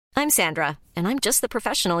I'm Sandra, and I'm just the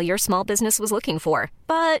professional your small business was looking for.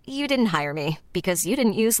 But you didn't hire me because you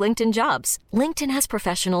didn't use LinkedIn Jobs. LinkedIn has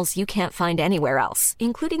professionals you can't find anywhere else,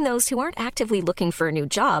 including those who aren't actively looking for a new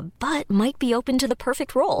job, but might be open to the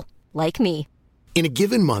perfect role, like me. In a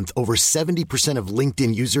given month, over 70% of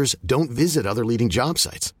LinkedIn users don't visit other leading job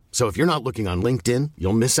sites. So if you're not looking on LinkedIn,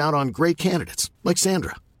 you'll miss out on great candidates like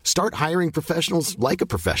Sandra. Start hiring professionals like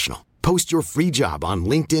a professional. Post your free job on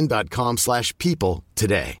linkedin.com/people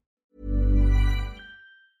today.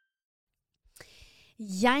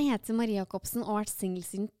 Jeg heter Maria Jacobsen og har vært single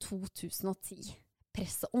siden 2010.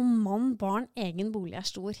 Presset om mann, barn, egen bolig er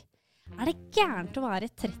stor. Er det gærent å være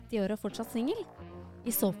 30 år og fortsatt single? I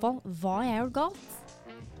så fall, hva har jeg gjort galt?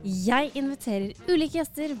 Jeg inviterer ulike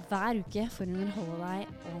gjester hver uke for å underholde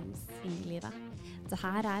deg om singellivet.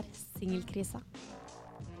 Dette er Singelkrisa.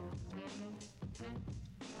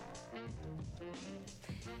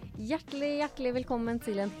 Hjertelig velkommen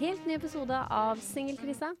til en helt ny episode av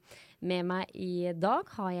Singelkrisa. Med meg i dag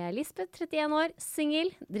har jeg Lisbeth, 31 år, single,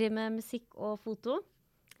 driver med musikk og foto.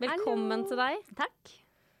 Velkommen til deg. Takk.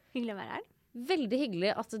 Hyggelig å være her. Veldig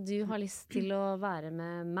hyggelig at du har lyst til å være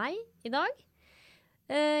med meg i dag.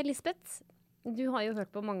 Lisbeth, du har jo hørt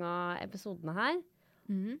på mange av episodene her.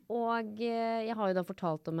 Og jeg har jo da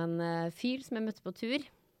fortalt om en fyr som jeg møtte på tur.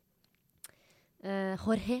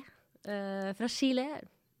 Jorge fra Chile.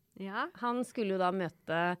 Ja. Han skulle jo da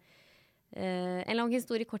møte en lang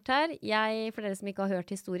historie kort her. For dere som ikke har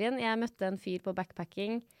hørt historien, jeg møtte en fyr på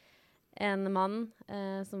backpacking. En mann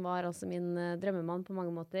som var altså min drømmemann på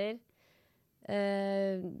mange måter.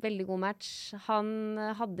 Veldig god match. Han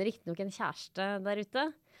hadde riktignok en kjæreste der ute,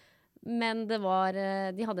 men de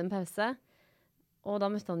hadde en pause, og da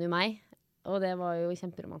møtte han jo meg, og det var jo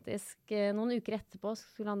kjemperomantisk. Noen uker etterpå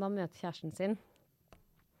skulle han da møte kjæresten sin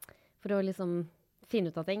for å liksom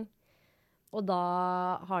finne ut av ting. Og da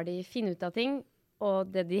har de finnet ut av ting, og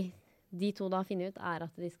det de to da finner ut er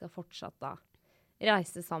at de skal fortsatt da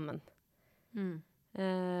reise sammen.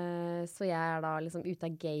 Så jeg er da liksom ute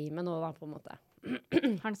av gamet nå da, på en måte.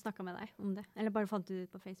 Har han snakket med deg om det? Eller bare fant du det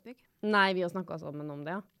ut på Facebook? Nei, vi har snakket sammen om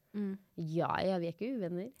det, ja. Ja, vi er ikke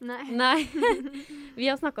uvenner. Nei.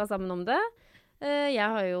 Vi har snakket sammen om det. Jeg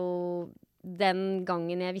har jo, den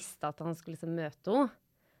gangen jeg visste at han skulle liksom møte henne,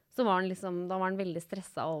 så var da var han veldig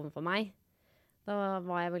stresset overfor meg. Da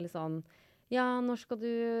var jeg veldig sånn, ja, når skal du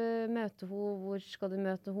møte henne? Hvor skal du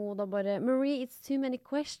møte henne? Da bare, Marie, it's too many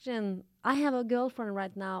questions. I have a girlfriend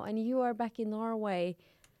right now, and you are back in Norway.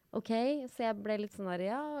 Ok, så jeg ble litt sånn der,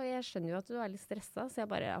 ja, jeg skjønner jo at du er litt stresset, så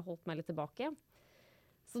jeg bare holdt meg litt tilbake.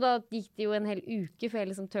 Så da gikk det jo en hel uke før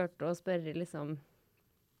jeg liksom tørte å spørre liksom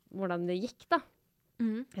hvordan det gikk da.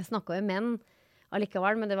 Jeg snakket jo med menn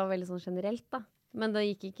allikevel, men det var veldig sånn generelt da. Men det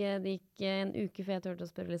gikk en uke før jeg tørte å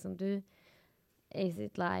spørre liksom, is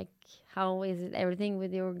it like, how is it everything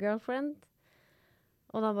with your girlfriend?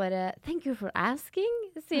 Og da bare, thank you for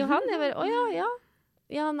asking, sier han. Jeg bare,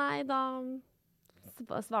 ja, nei, da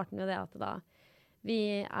svarte han jo det at da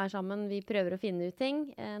vi er sammen, vi prøver å finne ut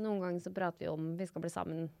ting. Noen ganger så prater vi om vi skal bli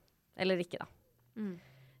sammen, eller ikke da.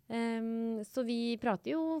 Så vi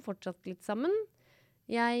prater jo fortsatt litt sammen.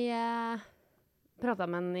 Jeg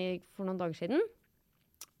pratet med han for noen dager siden,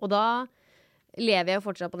 og da lever jeg jo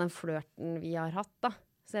fortsatt på den flørten vi har hatt da.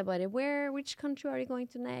 Så jeg bare, which country are you going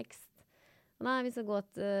to next? Nei, vi skal gå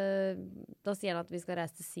da sier han at vi skal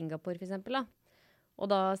reise til Singapore for eksempel da. Og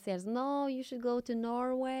da sier han sånn, no, you should go to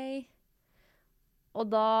Norway. Og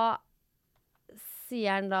da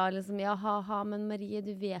sier han da liksom, ja, men Marie,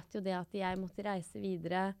 du vet jo det at jeg måtte reise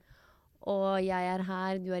videre, og jeg er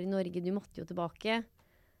her, du er i Norge, du måtte jo tilbake.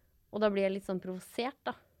 Og da blir jeg litt sånn provosert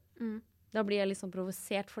da. Da blir jeg litt sånn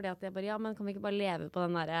provosert fordi at jeg bare, ja, men kan vi ikke bare leve på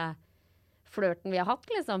den der flørten vi har hatt,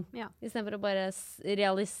 liksom? Ja. I stedet for å bare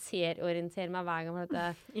orientere meg hver gang for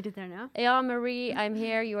dette. Irriterende, ja. Ja, Marie, I'm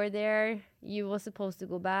here, you're there. You were supposed to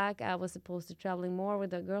go back. I was supposed to traveling more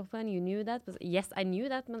with a girlfriend. You knew that. Yes, I knew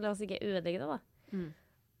that, men la oss ikke ødelegge det da.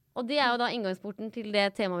 Og det er jo da inngangsporten til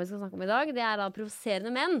det temaet vi skal snakke om i dag. Det er da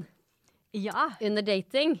provoserende menn. Ja. Under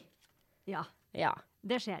dating. Ja.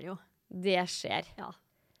 Det skjer jo. Det skjer. Ja.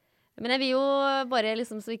 Men jeg vil jo bare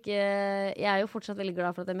liksom så ikke... Jeg er jo fortsatt veldig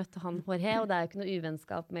glad for at jeg møtte han Jorge, og det er jo ikke noe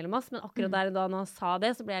uvennskap mellom oss, men akkurat der da når han sa det,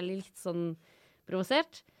 så ble jeg litt sånn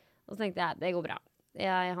provosert. Og så tenkte jeg, det går bra.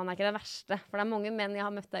 Han er ikke det verste. For det er mange menn jeg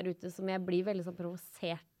har møtt der ute som jeg blir veldig sånn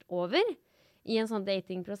provosert over i en sånn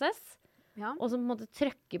datingprosess. Ja. Og som på en måte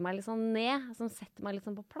trykker meg litt sånn ned, som setter meg litt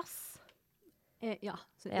sånn på plass. Ja,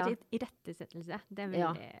 så irettesettelse. Det er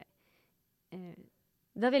veldig...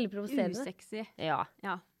 det er veldig provoserende. Usexy. Ja.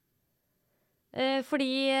 Ja. Fordi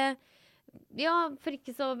for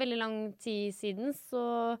ikke så veldig lang tid siden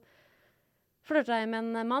så flørta jeg med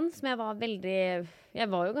en mann som jeg var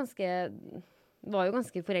jo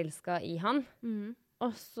ganske forelsket i han.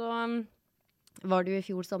 Og så var det jo i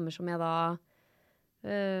fjor sommer som jeg da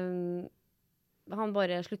han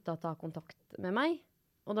bare sluttet å ta kontakt med meg.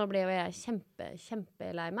 Og da ble jo jeg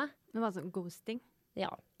kjempelei meg. Det var sånn ghosting.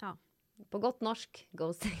 Ja. Ja. På godt norsk,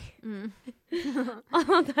 ghosting.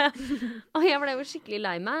 Og jeg ble jo skikkelig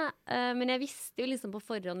lei meg. Men jeg visste jo liksom på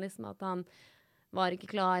forhånd liksom at han var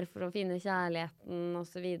ikke klar for å finne kjærligheten og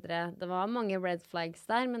så videre. Det var mange red flags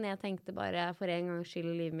der, men jeg tenkte bare for en gangs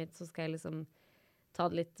skyld i livet mitt så skal jeg liksom ta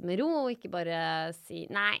det litt med ro og ikke bare si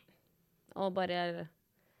nei. Og bare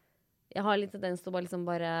jeg har litt tendens til å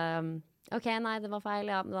OK, nei, det var feil.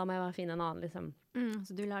 Ja, da må jeg bare finne en annen, liksom.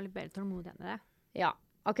 Så du vil ha litt bedre tålmodighet med det? Ja.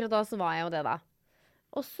 Akkurat da så var jeg jo det, da.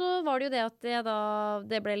 Og så var det jo det at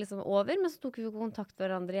det ble liksom over, men så tok vi kontakt med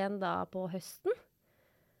hverandre igjen da på høsten.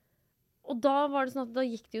 Og da var det sånn at da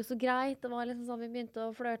gikk det jo så greit. Det var liksom sånn vi begynte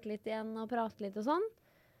å flørte litt igjen og prate litt og sånn.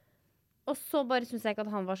 Og så bare syntes jeg ikke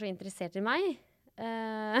at han var så interessert i meg.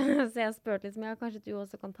 Så jeg spurte litt, ja, kanskje du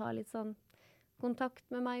også kan ta litt sånn kontakt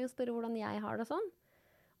med meg og spørre hvordan jeg har det og sånn.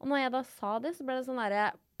 Og når jeg da sa det, så ble det sånn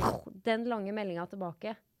den lange meldingen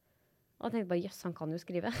tilbake. Og jeg tenkte bare, jøss, han kan jo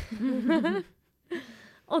skrive.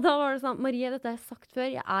 Og da var det sånn, Marie, dette har jeg sagt før,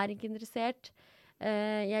 jeg er ikke interessert.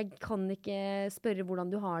 Jeg kan ikke spørre hvordan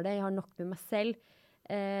du har det, jeg har nok med meg selv.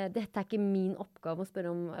 Dette er ikke min oppgave å spørre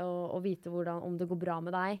om å vite om det går bra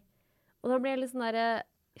med deg. Og da ble jeg litt sånn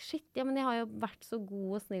shit, ja, men jeg har jo vært så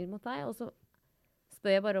god og snill mot deg, og så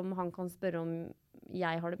spør jeg bare om han kan spørre om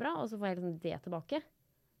jeg har det bra, og så får jeg liksom det tilbake.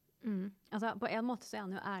 Altså, på en måte så er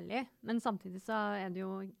han jo ærlig, men samtidig så er det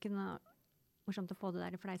jo ikke noe morsomt å få det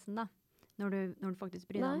der i fleisen da, når du faktisk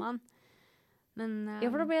bryr deg om han. Men, ja,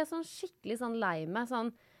 for da blir jeg sånn skikkelig sånn lei meg,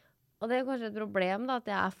 sånn, og det er kanskje et problem da, at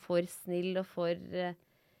jeg er for snill og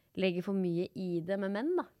legger for mye i det med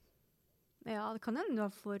menn da. Ja, det kan hende du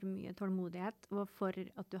har for mye tålmodighet, og for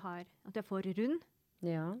at du er for rund.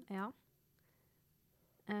 Ja. Ja.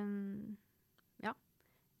 Ja.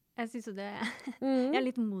 Jeg synes jo det jeg er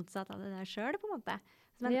litt motsatt av det der selv, på en måte.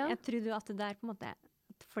 Men jeg tror jo at det der på en måte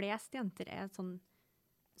at flest jenter er sånn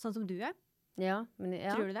som du er. Ja, men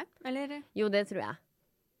ja. Tror du det? Eller? Jo, det tror jeg.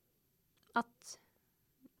 At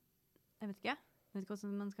jeg vet ikke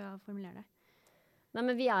hvordan man skal formulere det. Nei,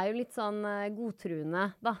 men vi er jo litt sånn godtruende,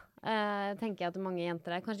 da. Tenker jeg at mange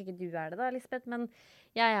jenter er. Kanskje ikke du er det da, Lisbeth, men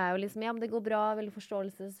jeg er jo liksom, ja, men det går bra, veldig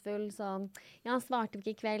forståelsesfull, sånn, ja, han svarte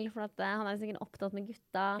ikke i kveld, for at han er sikkert opptatt med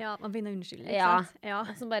gutta. Ja, man begynner å unnskylde, ikke sant? Ja.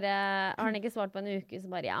 Så bare, har han ikke svart på en uke, så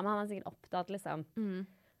bare, ja, men han er sikkert opptatt, liksom.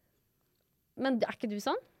 Men er ikke du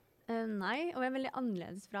sånn? Nei, og jeg er veldig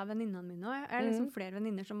annerledes fra venninnene mine også. Jeg er liksom flere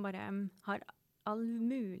venninner som bare har all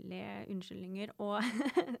mulige unnskyldninger og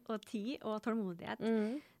tid og tålmodighet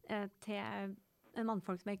til en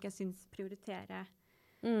mannfolk som jeg ikke synes prioriterer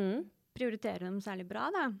dem særlig bra,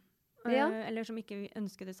 da. Eller som ikke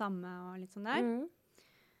ønsker det samme og litt sånn der.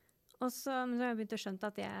 Og så har jeg begynt å skjønne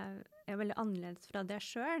at jeg er veldig annerledes fra det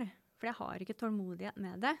selv, for jeg har ikke tålmodighet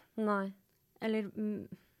med det. Nei. Eller,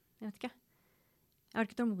 jeg vet ikke. Jeg har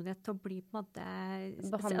ikke tålmodighet til å bli på en måte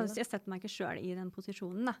jeg setter meg ikke selv i den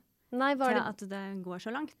posisjonen, da. Nei, til at det går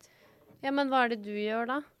så langt. Ja, men hva er det du gjør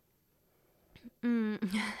da?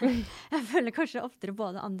 Jeg føler kanskje oftere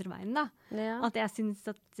både andre veien, da. Ja. At jeg synes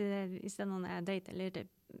at i stedet noen jeg dater eller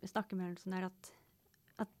snakker med eller sånn der,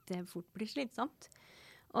 at det fort blir slitsomt.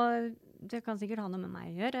 Og det kan sikkert ha noe med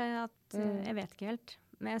meg å gjøre, at jeg vet ikke helt.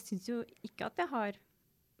 Men jeg synes jo ikke at jeg har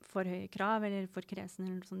for høye krav eller for kresen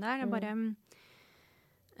eller noe sånt der. Jeg bare...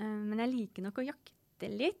 men jeg liker nok å jakte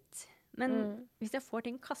litt. Men hvis jeg får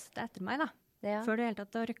ting kastet etter meg, da, før du helt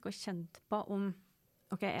tatt har røkket og kjent på om,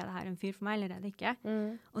 ok, er det her en fyr for meg, eller er det ikke?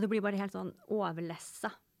 Og det blir bare helt sånn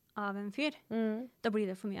overlessa av en fyr. Da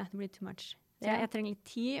blir det for mye, det blir too much. Så jeg trenger litt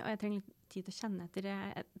tid, og jeg trenger litt tid til å kjenne etter,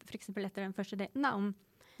 for eksempel etter den første daten, da, om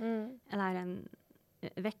eller er en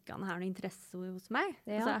vekkende her noe interesse hos meg.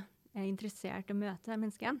 Altså, jeg er interessert i å møte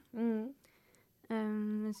mennesket igjen.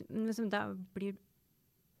 Men som da blir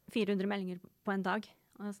 400 meldinger på en dag,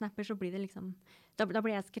 og snapper, så blir det liksom, da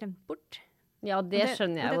blir jeg skremt bort. Ja, det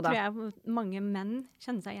skjønner jeg jo da. Det tror jeg mange menn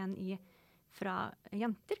kjenner seg igjen i fra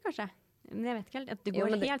jenter, kanskje. Men jeg vet ikke helt, det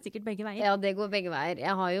går helt sikkert begge veier. Ja, det går begge veier.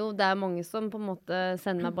 Det er mange som på en måte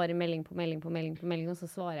sender meg bare melding på melding, og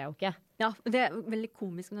så svarer jeg jo ikke. Ja, det er veldig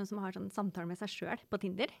komisk med noen som har sånn samtale med seg selv på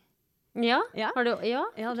Tinder. Ja? Har du, ja,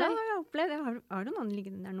 det har jeg opplevd. Har du noen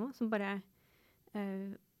liggende der nå, som bare...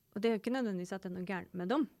 og det er jo ikke nødvendigvis at det er noe gærent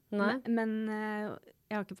med dem. Nei. Men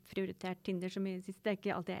jeg har ikke prioritert Tinder så mye sist. Det er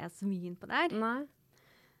ikke alltid jeg er så mye inn på der. Nei.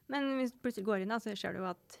 Men hvis du plutselig går inn da, så ser du jo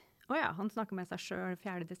at han snakker med seg selv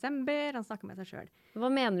 4. desember, han snakker med seg selv. Hva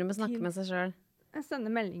mener du med snakke med seg selv? Jeg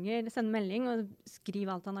sender melding og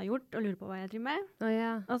skriver alt han har gjort, og lurer på hva jeg driver med.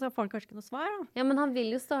 Ja. Og så får han kanskje ikke noe svar da. Ja, men han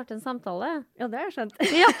vil jo starte en samtale. Ja, det har jeg skjønt.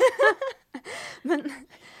 Ja. Men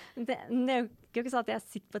det er jo ikke sånn at jeg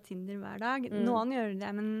sitter på Tinder hver dag. Noen gjør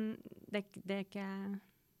det, men det er ikke...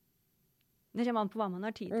 Det kommer an på hva man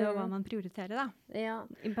har tid til, og hva man prioriterer da. Ja.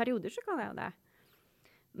 I perioder så kan jeg jo det.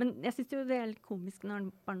 Men jeg synes jo det er litt komisk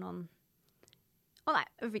når bare noen... nei,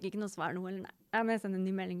 jeg fikk ikke noe svar nå, eller nei. Jeg må sende en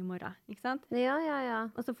ny melding i morgen, ikke sant? Ja.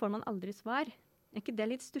 Og så får man aldri svar. Er ikke det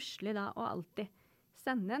litt stusslig da, å alltid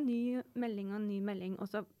sende en ny melding, og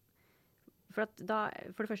så... For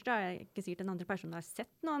det første er jeg ikke sikkert den andre personen har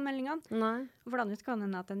sett noen av meldingene. Nei. Og for det andre så kan det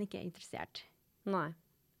hende at den ikke er interessert. Nei.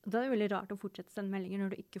 Da er det veldig rart å fortsette å sende meldinger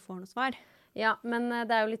når du ikke får noe svar. Ja, men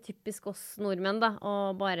det er jo litt typisk oss nordmenn da,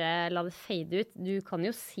 å bare la det fade ut. Du kan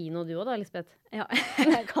jo si noe du også da, Lisbeth. Ja,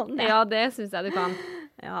 jeg kan det. Ja, det synes jeg du kan.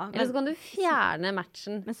 Ja, Eller så kan du fjerne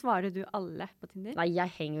matchen. Men svarer du alle på Tinder? Nei,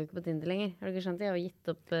 jeg henger jo ikke på Tinder lenger. Har du ikke skjønt det? Jeg har jo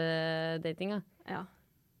gitt opp datinga. Ja.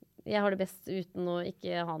 Jeg har det best uten å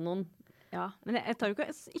ikke ha noen. Ja, men jeg tar jo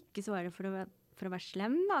ikke svare for å være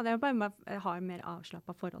slem da. Det er jo bare at jeg har mer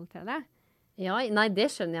avslappet forhold til det. Ja, nei, det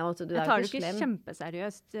skjønner jeg at du er ikke slem. Jeg tar det ikke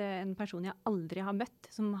kjempeseriøst. En person jeg aldri har møtt,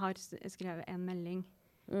 som har skrevet en melding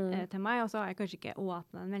til meg, og så har jeg kanskje ikke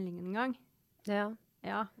åpnet den meldingen en gang. Ja,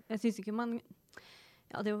 jeg synes ikke man...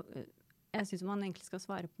 Ja, jeg synes man egentlig skal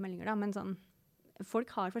svare på meldinger da, men sånn...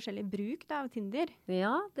 Folk har forskjellig bruk da, av Tinder.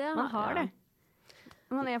 Ja, det man har det.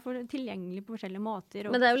 Man er tilgjengelig på forskjellige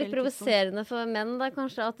måter. Men det er jo litt provoserende for menn da,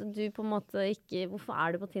 kanskje, at du på en måte ikke... Hvorfor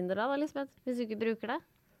er du på Tinder da, Lisbeth? Hvis du ikke bruker det?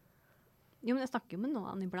 Jo, men jeg snakker med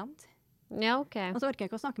noen iblant. Ja, ok. Og så orker jeg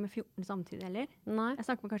ikke å snakke med 14 samtidig heller. Nei. Jeg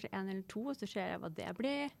snakker med kanskje 1 eller 2, og så ser jeg hva det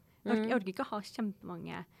blir. Jeg orker ikke å ha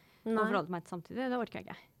kjempemange å forholde meg til samtidig. Det orker jeg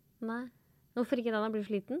ikke. Nei. Hvorfor ikke da? Blir du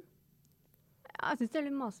sliten? Ja, jeg synes det er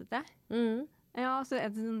litt masete. Ja, så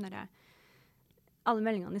er det sånn der... Alle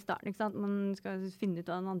meldingene i starten, ikke sant? Man skal finne ut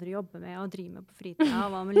hva den andre jobber med og driver med på fritiden,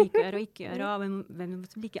 og hva man liker å gjøre og ikke gjøre, og hvem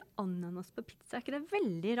som liker ananas på pizza. Er ikke det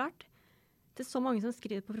veldig rart? Det er så mange som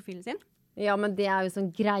skriver på profilen sin. Ja, men det er jo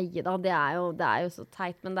sånn greie da. Det er jo så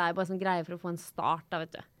teit, men det er jo bare sånn greie for å få en start da,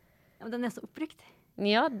 vet du. Ja, men den er så opprykt.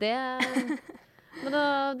 Ja, det... Men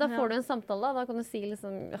da får du en samtale da. Da kan du si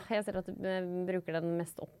liksom, jeg ser at du bruker den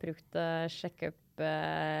mest oppbrukte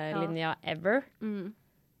check-up-linja ever.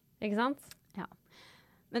 Ikke sant? Ja.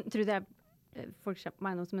 Men tror du folk ser på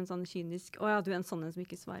meg nå som en sånn kynisk, du er en sånn en som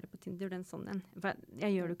ikke svarer på Tinder, du er en sånn en. For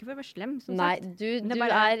jeg gjør det ikke for å være slem, som sagt.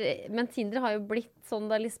 Nei, men Tinder har jo blitt sånn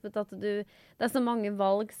da, Lisbeth, at det er så mange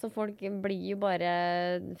valg, så folk blir jo bare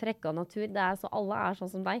frekke av natur. Alle er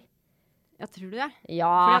sånn som deg. Ja, tror du det?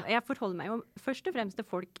 Ja. For jeg forholder meg jo først og fremst til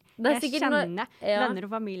folk jeg kjenner, venner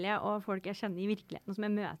og familie, og folk jeg kjenner i virkeligheten, som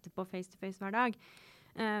jeg møter på face to face hver dag.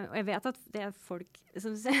 Og jeg vet at det er folk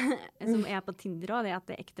som er på Tinder også, det at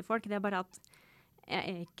det er ekte folk. Det er bare at jeg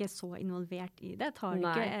er ikke så involvert i det. Det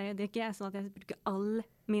er ikke sånn at jeg bruker all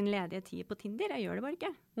min ledige tid på Tinder. Jeg gjør det bare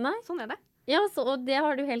ikke. Nei. Sånn er det. Ja, og det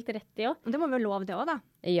har du helt rett i også. Det må vi jo lov det også, da.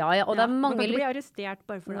 Ja, og det er mange... Man kan ikke bli arrestert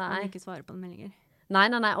bare for at man ikke svarer på den meldinger. Nei,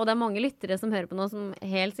 og det er mange lyttere som hører på nå som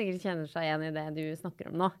helt sikkert kjenner seg igjen i det du snakker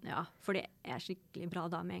om nå. Ja, for det er skikkelig bra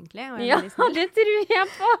dame egentlig. Ja, det tror jeg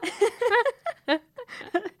på!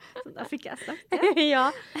 Så da fikk jeg sagt det. Ja,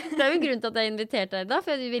 det er jo en grunn til at jeg inviterte deg da,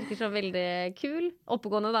 for du virker så veldig kul,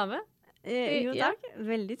 oppegående dame. Jo, takk.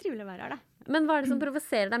 Veldig trivelig å være her, da. Men hva er det som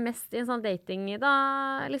provoserer deg mest i en sånn dating da,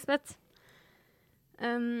 Lisbeth?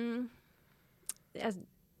 Jeg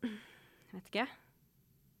vet ikke.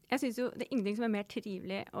 Jeg synes jo det er ingenting som er mer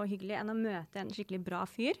trivelig og hyggelig enn å møte en skikkelig bra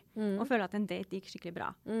fyr og føle at en date gikk skikkelig bra.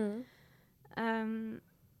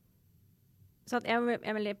 Så at jeg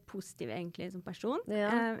er veldig positiv egentlig som person.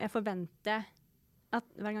 Jeg forventer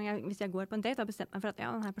at hver gang hvis jeg går på en date og har bestemt meg for at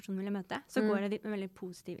denne personen vil jeg møte, så går jeg dit med veldig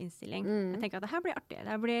positiv innstilling. Jeg tenker at det her blir artig,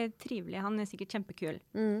 det her blir trivelig, han er sikkert kjempekul.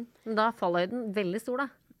 Da faller den veldig stor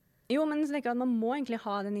da. Jo, men så tenker jeg at man må egentlig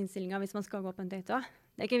ha den innstillingen hvis man skal gå på en date også.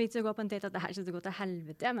 Det er ikke vits å gå på en date at det her skal gå til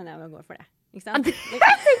helvete, men jeg må gå for det. Ikke sant? Det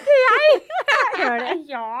tenker jeg! Gjør det?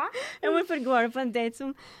 Ja. Hvorfor går du på en date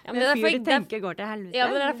som en fyr du tenker går til helvete? Ja,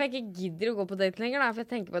 men det er derfor jeg ikke gidder å gå på date lenger, da, for jeg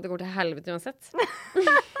tenker på at det går til helvete uansett.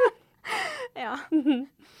 Ja.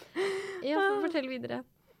 Ja, fortell videre.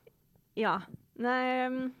 Ja. Nei,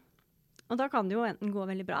 og da kan det jo enten gå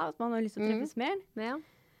veldig bra, at man har lyst til å treffes mer. Ja.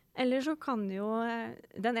 Eller så kan jo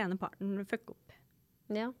den ene parten fucke opp.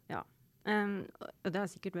 Ja. Ja. Og det har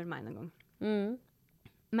sikkert vært meg noen gang.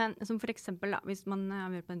 Men som for eksempel da, hvis man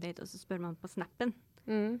har vært på en date og så spør man på snappen,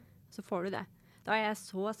 så får du det. Da er jeg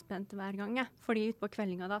så spent hver gang, jeg. Fordi ut på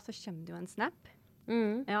kveldinga da, så kommer det jo en snap.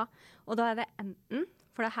 Ja, og da er det enten,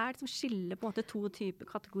 for det er her som skiller på en måte to typer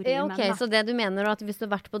kategorier ok, menn da. så det du mener er at hvis du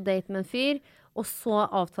har vært på date med en fyr, og så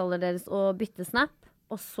avtaler deres å bytte snap,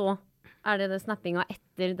 og så er det snappinga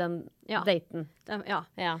etter den daten.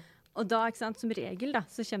 Ja. Og da, ikke sant, som regel da,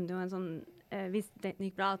 så kommer det jo en sånn, hvis daten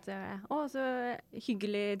gikk bra, at så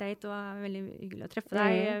hyggelig date, og veldig hyggelig å treffe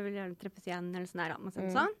deg, jeg vil gjerne treffes igjen, eller sånn her,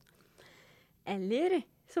 sånn. Eller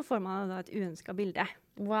så får man da et uønsket bilde.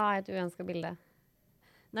 Hva er et uønsket bilde?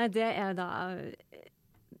 Nei, det er da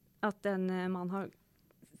at en mann har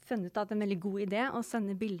funnet at det er en veldig god idé å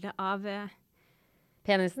sende bilde av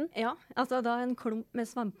penisen? Ja, altså da en klump med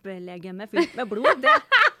svampelegeme fylt med blod.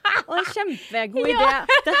 Og en kjempegod idé.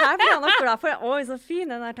 Det her blir jeg nok glad for. Oi, så fin,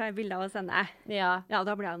 den her tar jeg bilde av å sende. Ja,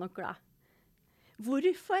 da blir jeg nok glad.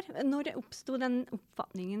 Hvorfor? Når oppstod den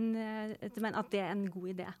oppfatningen at det er en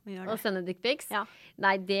god idé å gjøre det? Å sende dickpics? Ja.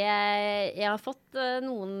 Nei, jeg har fått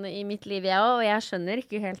noen i mitt liv, jeg også, og jeg skjønner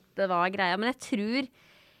ikke helt hva er greia. Men jeg tror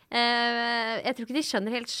ikke de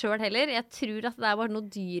skjønner helt selv heller. Jeg tror at det er bare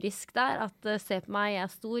noe dyrisk der. At se på meg, jeg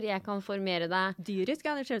er stor, jeg kan formere deg. Dyrisk?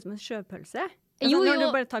 Ja, det ser ut som en sjøpølse. Jo. Når du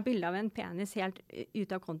bare tar bilde av en penis helt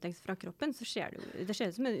ut av kontekst fra kroppen, så ser det ser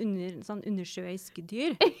ut som en sånn undersjøisk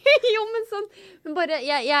dyr. Jo, men bare,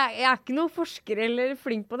 jeg er ikke noen forsker eller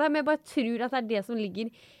flink på det, men jeg bare tror at det er det som ligger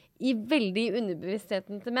i veldig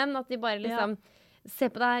underbevisstheten til menn, at de bare liksom, se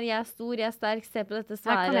på det her, jeg er stor, jeg er sterk, se på dette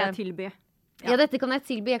svære. Her kan jeg tilby. Ja, dette kan jeg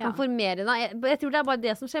tilby, jeg kan formere deg. Jeg tror det er bare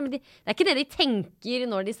det som skjer, men det er ikke det de tenker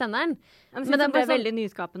når de sender den. Men det er veldig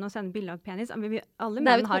nyskapende å sende bilde av penis. Alle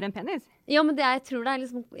menn har en penis. Ja, men jeg tror det er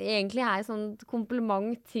liksom, egentlig er et sånt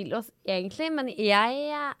kompliment til oss, egentlig, men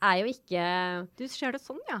jeg er jo ikke... Du ser det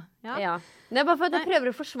sånn, ja. Det er bare for at jeg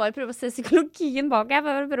prøver å se psykologien bak, jeg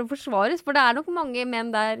prøver å forsvares, for det er nok mange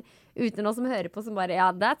menn der ute nå som hører på som bare,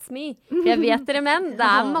 ja, that's me. For jeg vet dere menn,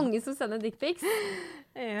 det er mange som sender dickpics.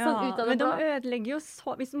 Ja, sånn men de ødelegger jo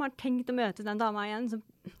så... Hvis de har tenkt å møte den dama igjen,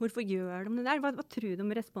 så hvorfor gjør de det der? Hva tror du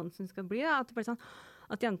om responsen skal bli da?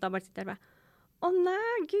 At jenta bare sitter der bare, å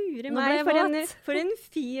nei, guri meg, for en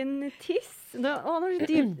fin tiss. Nå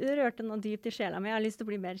rørte noe dypt i sjela mi. Jeg har lyst til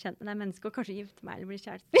å bli mer kjent med deg menneske, og kanskje gifte meg eller bli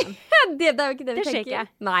kjæreste. det er jo ikke det vi tenker. Ikke.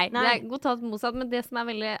 Nei, det er godt tatt motsatt, men det som er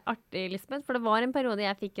veldig artig, Lisbeth, for det var en periode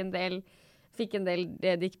jeg fikk en del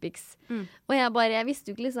dickpics. Og jeg visste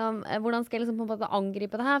jo ikke liksom, hvordan skal jeg liksom på en måte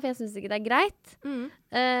angripe det her, for jeg synes ikke det er greit.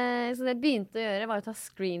 Så det jeg begynte å gjøre var å ta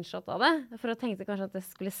screenshot av det, for jeg tenkte kanskje at det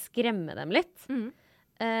skulle skremme dem litt.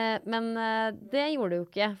 Men det gjorde det jo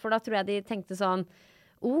ikke, for da tror jeg de tenkte sånn,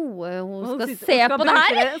 hun skal se på det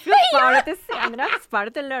her. Spar det til senere.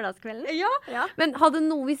 Spar det til lørdagskvelden. Ja. Men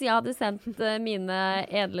hvis jeg hadde sendt mine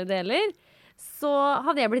edle deler, så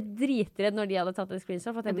hadde jeg blitt dritredd når de hadde tatt et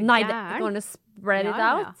screenshot. For at nei, det går an å spread it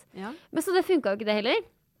out. Men så det funket jo ikke det heller.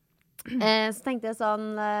 Så tenkte jeg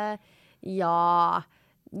sånn,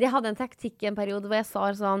 jeg hadde en taktikk i en periode hvor jeg sa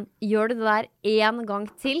sånn, gjør du det der en gang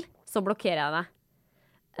til, så blokkerer jeg det.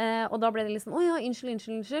 Og da ble det liksom,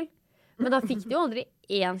 unnskyld. Men da fikk de jo aldri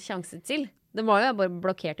én sjanse til. Det var jo, jeg bare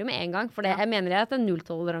blokkerte jo med en gang. For jeg mener at det er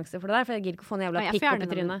nulltoleranse for det der. For jeg gidder ikke å få en jævla pikk opp i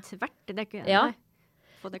trynet. Tvert, det er ikke det.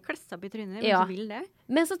 Få det klesset opp i trynet, men så vil det.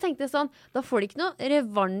 Men så tenkte jeg sånn, da får de ikke noe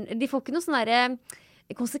de får ikke noe sånn der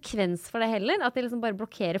konsekvens for det heller. At de liksom bare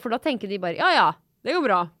blokkerer. For da tenker de bare, ja, det går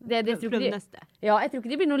bra. Jeg tror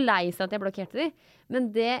ikke de blir noe lei seg at jeg blokkerte de.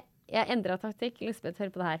 Men jeg endret taktikk. Lisbeth,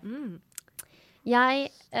 hør på det her.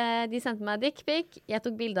 De sendte meg dickpic, jeg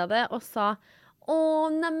tok bilde av det og sa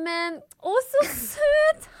så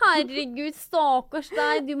søt! Herregud, stakkars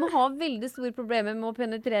deg. Du må ha veldig store problemer med å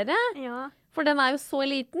penetrere. For den er jo så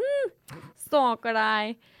liten. Stakkar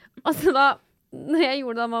deg. Altså da, når jeg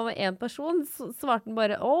gjorde det med en person, så svarte den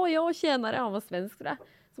bare, tjenere, han var svensk, tror jeg.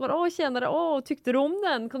 Så bare, tjenere, tykte du om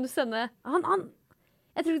den? Kan du sende?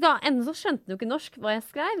 Jeg tror ikke da, enda så skjønte han jo ikke norsk hva jeg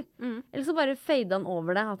skrev. Eller så bare fadet han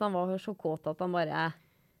over det, at han var så kåt at han bare...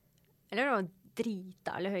 Eller det var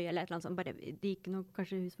drita eller høy eller et eller annet sånt, bare det gikk noe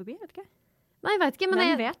kanskje hus forbi, vet ikke? Nei, jeg vet ikke,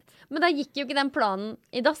 men da gikk jo ikke den planen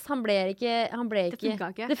i dass. Han ble ikke...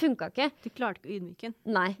 Det funket ikke. Du klarte ikke å ydmyke den?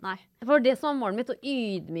 Nei. For det som var målet mitt, å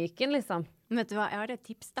ydmyke den, liksom. Men vet du hva, jeg har et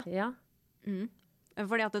tips da. Ja.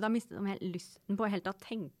 Fordi at da mistet de helt lysten på helt å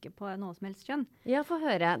tenke på noe som helst kjønn. Ja, få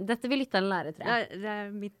høre. Dette vil lytterne lære, tror jeg. Det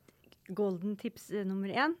er mitt golden tips nummer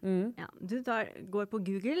 1. Du går på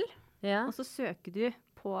Google, og så søker du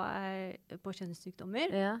på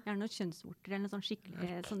kjønnssykdommer. Gjerne noen kjønnsvorter eller noe sånn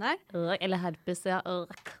skikkelig sånn der. Eller herpes,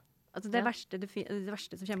 Altså det verste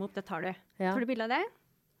som kommer opp, det tar du. Tar du bilde av det,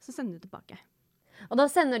 så sender du tilbake. Og da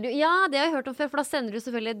sender du, ja, det har jeg hørt om før, for da sender du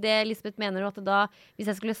selvfølgelig det Lisbeth mener, at da, hvis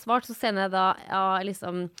jeg skulle svart, så sender jeg da, ja,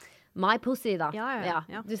 liksom, my pussy da. Ja.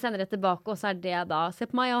 Du sender det tilbake, og så det da, se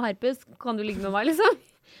på meg, jeg har herpes, kan du ligge med meg, liksom?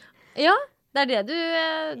 Ja, det det du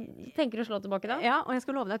tenker å slå tilbake da? Ja, og jeg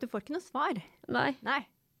skal love deg at du får ikke noe svar. Nei. Nei.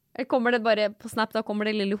 Kommer det bare på Snap, da kommer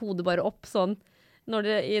det lille hodet bare opp sånn, når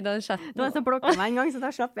det i den chatten. Det var en som blokket meg en gang, så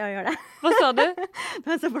da slapp jeg å gjøre det. Hva sa du? Det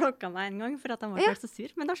var en som blokket meg en gang, for at han var så sur.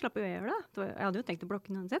 Men da slapp jeg å gjøre det. Jeg hadde jo tenkt å blokke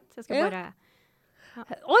den uansett. Jeg skal bare...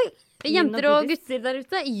 Oi, jenter og gutter der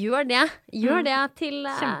ute, gjør det. Gjør det til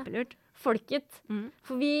Kjempelurt. Folket.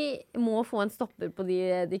 For vi må få en stopper på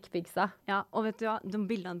de dickpicsa. Ja, og vet du hva, de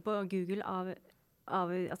bildene på Google av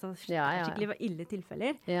altså, skikkelig ille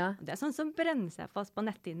tilfeller, det sånn som brenner seg fast på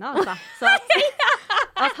netthinna, altså. Så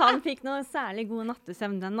at han fikk noe særlig god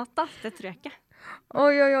nattesøvn den natta, det tror jeg ikke.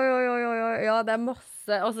 Oi, ja, det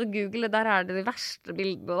masse, altså Google, der det de verste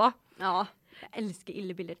bildene da. Ja, jeg elsker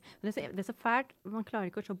ille bilder. Men det så fælt, man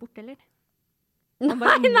klarer ikke å se bort, eller? Nei.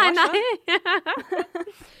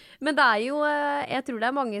 Men det jo, jeg tror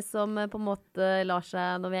det mange som på en måte lar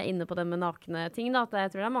seg, når vi inne på det med nakne ting, da, at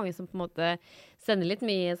jeg tror det mange som på en måte sender litt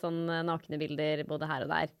mye sånn nakne bilder både her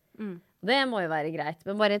og der. Det må jo være greit.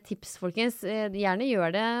 Men bare tips, folkens. Gjerne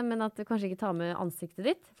gjør det, men at du kanskje ikke tar med ansiktet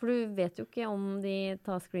ditt. For du vet jo ikke om de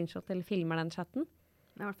tar screenshot eller filmer den chatten.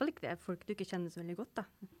 I hvert fall ikke det. Folk du ikke kjenner så veldig godt, da.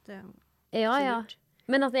 Det ja.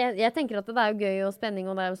 Men at jeg tenker at det jo gøy og spenning,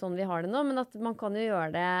 og det jo sånn vi har det nå, men at man kan jo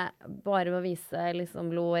gjøre det bare med å vise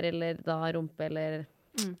liksom lår, eller da rumpe, eller...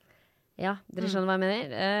 Ja, dere skjønner hva jeg mener.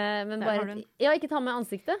 Men bare... Ja, ikke ta med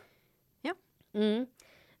ansiktet. Ja.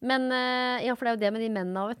 Men, ja, for det jo det med de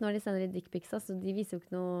mennene, vet, når de sender de dickpicsa, så de viser jo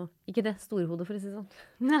ikke noe... Ikke det storhodet, for å si sånn.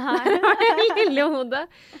 Nei. Lille hodet.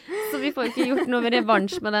 Så vi får ikke gjort noe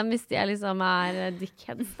revansj med dem hvis de liksom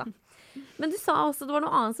dickheads, da. Men du sa også det var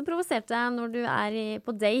noe annet som provoserte deg når du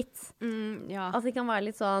på date. Ja. Altså de kan være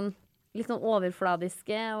litt sånn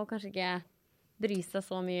overfladiske og kanskje ikke bry seg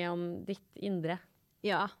så mye om ditt indre.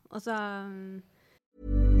 Ja, altså...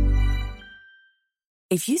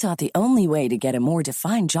 If you thought the only way to get a more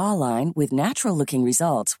defined jawline with natural-looking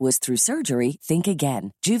results was through surgery, think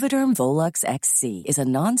again. Juvederm Volux XC is a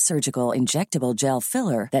non-surgical injectable gel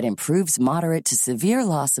filler that improves moderate to severe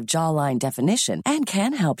loss of jawline definition and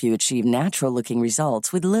can help you achieve natural-looking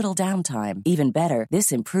results with little downtime. Even better,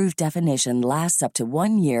 this improved definition lasts up to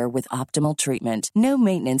 1 year with optimal treatment. No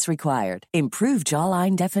maintenance required. Improve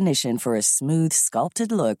jawline definition for a smooth,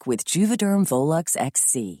 sculpted look with Juvederm Volux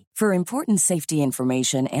XC. For important safety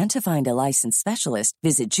information and to find a licensed specialist,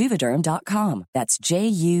 visit Juvederm.com. That's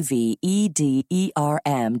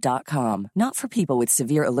JUVEDERM.com. Not for people with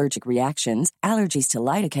severe allergic reactions, allergies to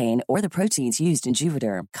lidocaine, or the proteins used in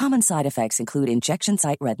Juvederm. Common side effects include injection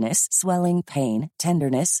site redness, swelling, pain,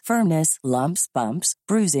 tenderness, firmness, lumps, bumps,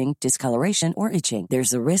 bruising, discoloration, or itching.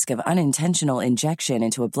 There's a risk of unintentional injection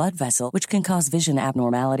into a blood vessel, which can cause vision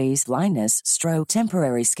abnormalities, blindness, stroke,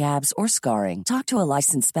 temporary scabs, or scarring. Talk to a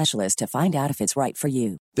licensed specialist to find out if it's right for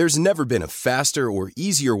you. There's never been a faster or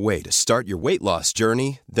easier way to start your weight loss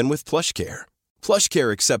journey than with PlushCare.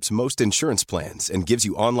 PlushCare accepts most insurance plans and gives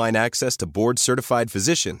you online access to board-certified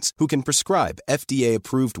physicians who can prescribe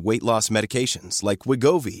FDA-approved weight loss medications like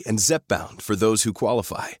Wegovy and Zepbound for those who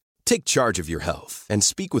qualify. Take charge of your health and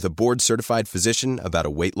speak with a board-certified physician about a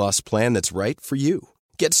weight loss plan that's right for you.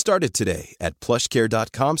 Get started today at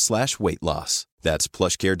plushcare.com/weightloss. That's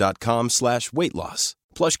plushcare.com/weightloss.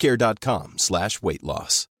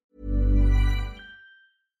 plushcare.com/weightloss.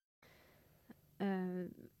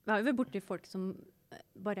 Vi har jo vært borti folk som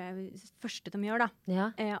bare første de gjør da,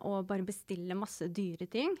 og bare bestiller masse dyre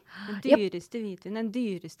ting. Den dyreste hvitvinen, den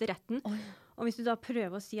dyreste retten. Og hvis du da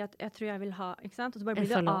prøver å si at jeg tror jeg vil ha, ikke sant? Og så, bare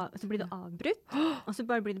blir det avbrutt, og så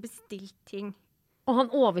bare blir det bestilt ting. Og han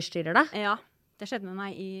overstyrer det? Ja, det skjedde med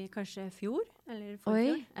meg i kanskje fjor, eller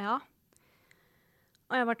forfjor. Ja.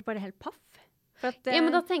 Og jeg ble bare helt paff. Ja, men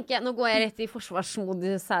da tenker jeg, nå går jeg rett i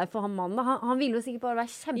forsvarsmodus her for han mannen. Han vil jo sikkert bare være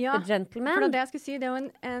kjempe-gentleman. Ja, for det jeg skulle si, det er jo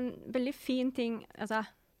en veldig fin ting. Altså,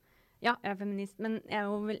 ja, jeg feminist, men jeg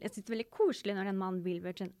synes det er veldig koselig når en mann vil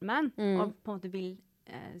være gentleman, og på en måte vil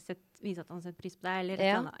vise at han setter pris på deg, eller et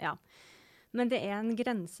eller annet. Ja. Men det er en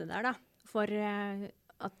grense der da, for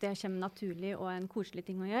at det kommer naturlig og en koselig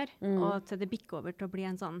ting å gjøre, og til det bikker over til å bli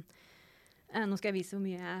en sånn, nå skal jeg vise hvor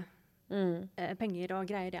mye penger og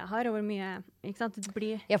greier jeg har, og hvor mye, ikke sant? Det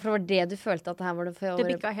blir... Ja, for det var det du følte at det her var det for... Det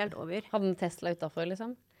bikket helt over. Hadde en Tesla utenfor,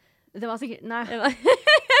 liksom? Det var sikkert... Nei.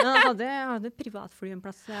 Jeg hadde privatfly en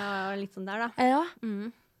plass, og litt sånn der, da. Ja.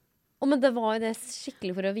 Men det var jo det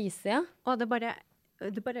skikkelig for å vise, ja. Og det bare...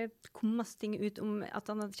 det bare kom masse ting ut om at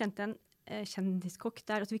han hadde kjent en kjendiskokk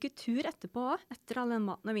der, og så fikk vi tur etterpå også, etter all den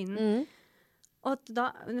maten og vinen. Og at da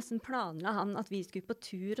nesten planla han at vi skulle på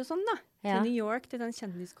tur og sånn da, til New York, til den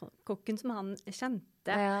kjendiskokken som han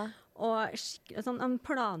kjente. Og sånn, han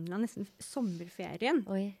planla nesten sommerferien.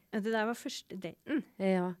 Det der var første daten.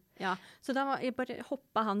 Ja, så da jeg bare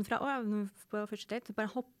hoppet han fra, på første date,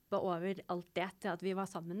 bare hoppet over alt det til at vi var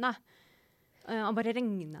sammen da. Og bare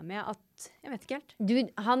regnet med at, jeg vet ikke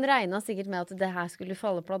helt. Han regnet sikkert med at det her skulle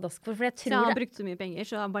falle pladask for jeg tror... Så han brukte så mye penger,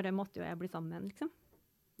 så bare måtte jo jeg bli sammen med han, liksom.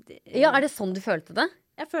 Ja, er det sånn du følte det?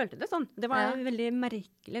 Jeg følte det sånn. Det var veldig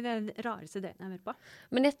merkelig, det rareste daten jeg har vært på.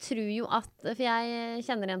 Men jeg tror jo at, for jeg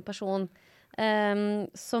kjenner en person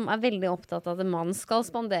som er veldig opptatt av at en mann skal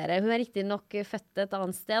spandere. Hun er riktig nok født et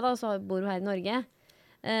annet sted, da, så bor hun her i Norge.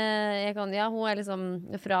 Hun er liksom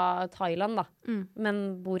fra Thailand da, men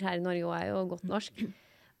bor her i Norge og er jo godt norsk.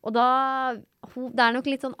 Og da, det er nok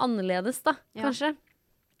litt sånn annerledes da, kanskje.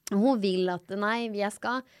 Hun vil at, nei, jeg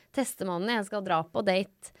skal teste mannen, jeg skal dra på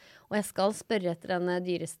date, og jeg skal spørre etter den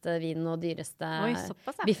dyreste vinen og dyreste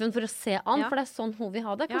biffen for å se an, for det er sånn hun vil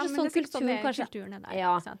ha det. Kanskje sånn kultur, kanskje. Kulturen er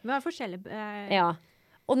der, vi har forskjellige...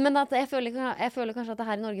 Men at jeg føler kanskje at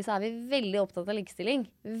her i Norge så er vi veldig opptatt av likestilling.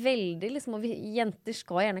 Veldig, liksom, og jenter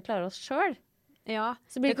skal gjerne klare oss selv. Ja,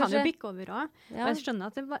 det kan jo bikke over også. Og jeg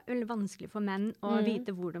skjønner at det er veldig vanskelig for menn å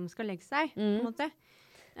vite hvor de skal legge seg, på en måte.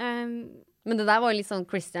 Men det der var jo litt sånn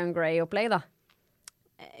Christian Grey-opplegg, da.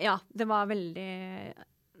 Ja, det var veldig...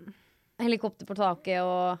 Helikopter på taket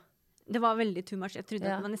og... Det var veldig too much. Jeg trodde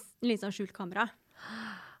at det var nesten litt sånn skjult kamera.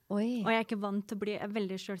 Oi. Og jeg er ikke vant til å bli en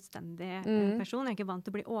veldig selvstendig person. Jeg er ikke vant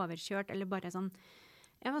til å bli overkjørt, eller bare sånn...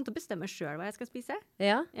 Jeg er vant til å bestemme selv hva jeg skal spise.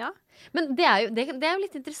 Ja. Men det er jo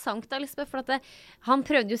litt interessant da, Lisbeth, for at han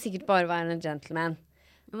prøvde jo sikkert bare å være en gentleman.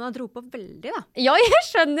 Men han dro på veldig, da. Ja, jeg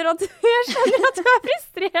skjønner at du er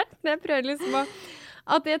frustrert. Men jeg prøver liksom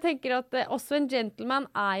at jeg tenker at også en gentleman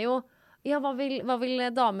er jo... Ja, hva vil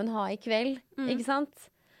damen ha i kveld? Ikke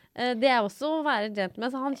sant? Det er også å være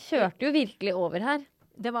gentleman, så han kjørte jo virkelig over her.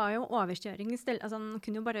 Det var jo overkjøring i stedet. Altså, han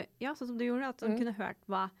kunne jo bare, sånn som du gjorde, at han kunne hørt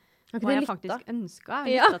hva jeg faktisk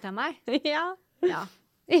ønsket. Lyttet til meg. Ja,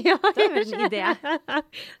 det er vel en idé.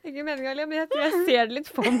 Ikke meningen, men jeg tror jeg ser det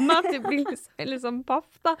litt for meg, at det blir liksom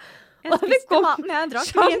paff, da. Jeg spiste maten, jeg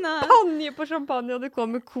drakk champagne på champagne, og det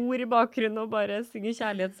kommer kor i bakgrunnen og bare synger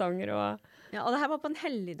kjærlighetssanger og... Ja, og det her var på en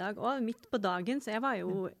helligdag også, midt på dagen, så jeg var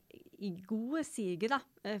jo i gode sige da,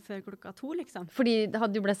 før 2:00, liksom. Fordi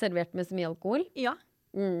du ble servert med så mye alkohol? Ja,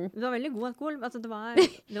 det var veldig god alkohol. Altså, det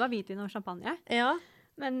var hvitvin og champagne. Ja.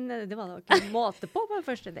 Men det var da ikke en måte på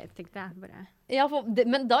første date, tenkte jeg bare. Ja,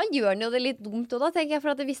 men da gjør den jo det litt dumt også da, tenker jeg,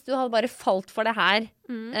 for at hvis du hadde bare falt for det her,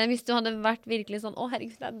 hvis du hadde vært virkelig sånn,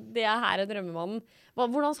 herregud, det er her drømmemannen.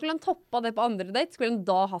 Hvordan skulle han toppa det på andre date? Skulle han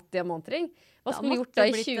da hatt diamantring? Hva skulle han gjort da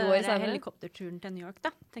i 20 år senere? Da måtte det blitt helikopterturen til New York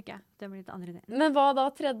da, tenker jeg. Det blir litt andre daten. Men hva da,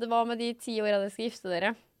 hva med de 10 årene dere skal gifte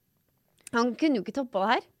dere? Han kunne jo ikke toppa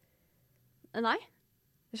det her. Nei.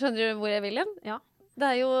 Skjønner du hvor jeg vil igjen? Ja.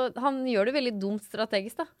 Han gjør det veldig dumt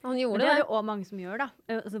strategisk da. Han gjorde det. Det er jo også mange som gjør da.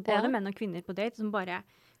 Altså, både menn og kvinner på date som bare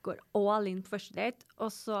går all in på første date, og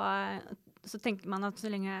så tenker man at så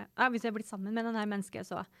lenge, hvis jeg blir sammen med denne mennesket,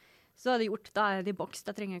 så er det gjort, da er det i boks,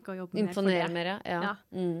 da trenger jeg ikke å jobbe mer for det. Imponere mer, ja.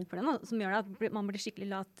 For det er noe som gjør det at man blir skikkelig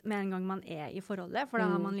lat med en gang man er i forholdet, for da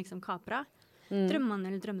har man liksom kapra drømmen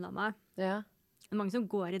eller drømmelammet. Ja. Det er mange som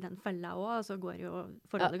går i den fella også, og så går jo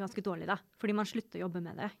forholdet ganske dårlig da, fordi man slutter å jobbe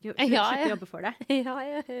med det. Slutter å jobbe for det.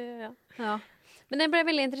 Ja. Men jeg ble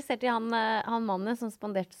veldig interessert i han mannen som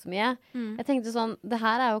spanderte så mye. Jeg tenkte sånn, det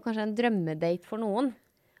her er jo kanskje en drømmedate for noen,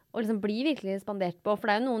 å liksom bli virkelig spandert på, for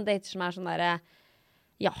det er jo noen dater som er sånn der,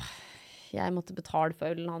 jeg måtte betale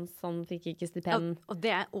for ølen hans, han fikk ikke stipend. Og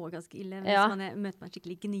det er også ganske ille, hvis man møter en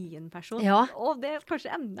skikkelig gnien person. Ja. Og det er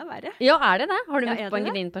kanskje enda verre. Ja, er det det? Har du møtt på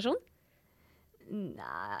en gnien person?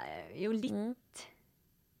 Nei, jo litt.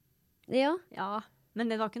 Ja. Ja, men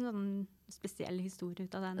det var ikke noen spesiell historie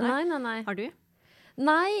ut av det. Nei. Har du?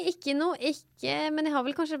 Nei, ikke noe, men jeg har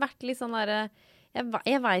vel kanskje vært litt sånn der,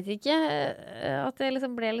 jeg vet ikke, at jeg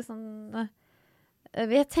liksom ble litt sånn...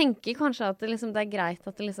 Jeg tenker kanskje at det er greit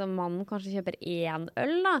at mannen kanskje kjøper 1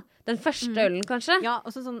 øl da. Den første ølen kanskje. Ja,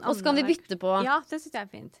 og så kan de bytte på. Ja, det synes jeg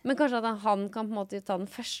er fint. Men kanskje at han kan på en måte ta den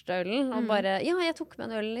første ølen og bare, jeg tok med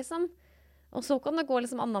en øl liksom. Og så kan det gå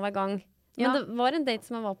annen hver gang. Men det var en date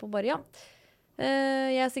som jeg var på bare,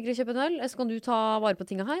 jeg er sikkert kjøpe en øl, så kan du ta vare på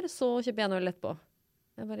tingene her, så kjøper jeg en øl etterpå.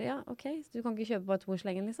 Jeg bare, ok, så du kan ikke kjøpe bare 2 i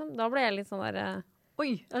slengen liksom. Da ble jeg litt sånn der...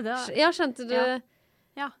 Oi, ja, skjønte du...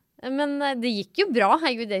 Ja. Men det gikk jo bra.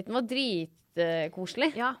 Herregud, daten var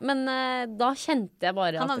koselig. Ja. Men da kjente jeg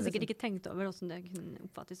bare Han at hadde det sikkert ikke tenkt over hvordan det kunne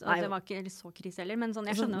oppfattes. Nei. Og det var ikke så krise heller, men sånn,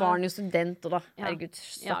 jeg Så skjønner. var han jo student, og da. Ja. Herregud, Ja,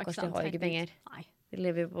 stakkars, ikke de sant, har ikke herregud. penger. Nei. De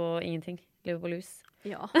lever jo på ingenting. De lever på lus.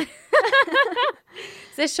 Ja.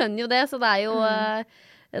 Så jeg skjønner jo det, så det er jo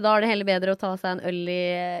da er det heller bedre å ta seg en øl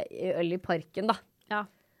i parken, da. Ja.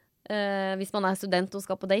 Hvis man er student og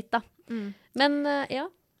skal på date, da. Men ja.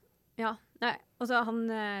 Ja. Nei, og så han,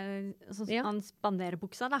 Ja. han spanderer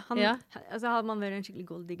buksa, da. Ja. Altså, hadde man vært en skikkelig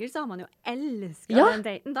golddigger, så hadde man jo elsket Ja. den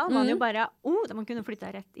daten. Da hadde man jo bare, da man kunne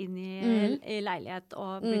flytta rett inn i leilighet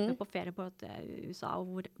og blitt med på ferie på USA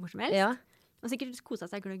og hvor som helst. Ja. Og sikkert kosa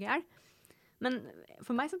seg gløgg i hjel. Men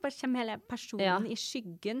for meg så bare kommer hele personen i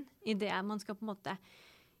skyggen i det man skal på en måte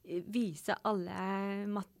vise alle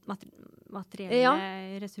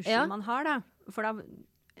materielle ressurser man har, da. For da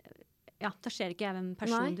ser ikke jeg hvem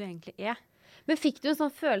person du egentlig er. Men fikk du en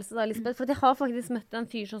sånn følelse da, Lisbeth? For jeg har faktisk møtt en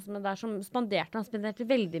fyr sånn som det der som spanderte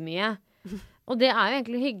veldig mye. Og det er jo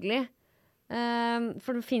egentlig hyggelig.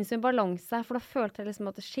 For det finnes jo en balanse her, for da følte jeg liksom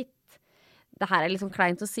at shit, det her er liksom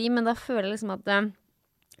kleint å si, men da føler jeg liksom at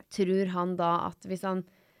tror han da at hvis han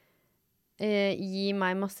gir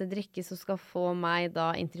meg masse drikke, så skal få meg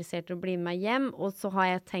da interessert i å bli med meg hjem, og så har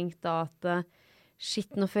jeg tenkt da at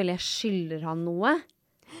shit, nå føler jeg skylder han noe.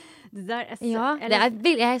 Jeg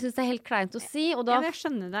synes det er helt kleint å si. Og da jeg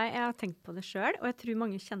skjønner deg, jeg har tenkt på det selv, og jeg tror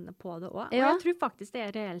mange kjenner på det også. Og Ja. jeg tror faktisk det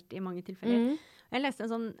er reelt i mange tilfeller. Jeg leste en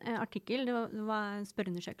sånn artikkel, det var en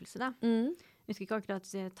spørreundersøkelse da. Jeg husker ikke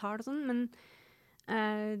akkurat tall og sånn, men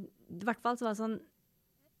i hvert fall så var det sånn,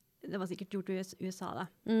 det var sikkert gjort i USA da.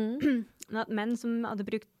 Men at menn som hadde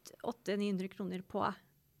brukt 800-900 kroner på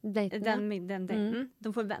den daten,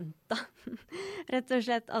 de forventet rett og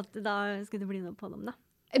slett at da skulle det bli noe på dem da.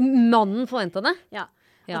 Mannen forventet det? Ja.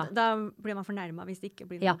 Da blir man fornærmet hvis det ikke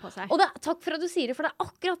blir noe på seg. Og takk for at du sier det, for det er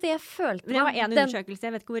akkurat det jeg følte. Men det var en undersøkelse,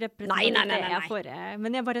 jeg vet ikke hvor representativt det er for,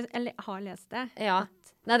 men jeg bare har lest det. Ja.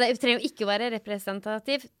 Nei, det trenger jo ikke å være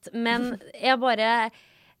representativt, men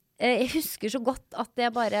jeg husker så godt at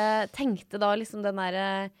jeg bare tenkte da liksom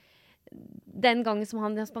den gangen som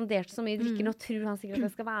han spanderte så mye drikker, nå tror han sikkert at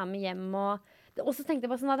jeg skal være med hjem, og så tenkte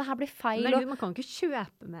jeg bare sånn, det her blir feil. Men man kan ikke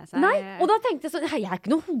kjøpe med seg. Nei, og da tenkte jeg sånn, jeg er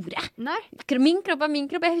ikke noe hore. Nei. Min kropp er min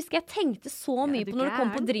kropp. Jeg husker jeg tenkte så mye på når det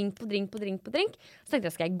kom på drink. Så tenkte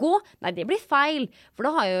jeg, skal jeg gå? Nei, det blir feil. For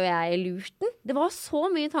da har jo jeg lurt den. Det var så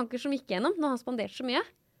mye tanker som gikk gjennom når han spanderte så mye.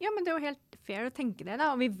 Ja, men det er jo helt fair å tenke det da.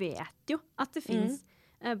 Og vi vet jo at det finnes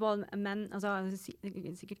både menn, altså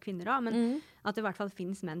sikkert kvinner da, men at det i hvert fall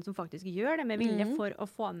finnes menn som faktisk gjør det med vilje for å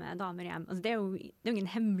få med damer hjem. Altså, det er jo ingen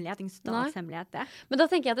hemmelighet, ingen statshemmelighet det. Men da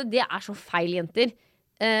tenker jeg at det er så feil, jenter.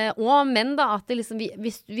 Og menn da, at det liksom,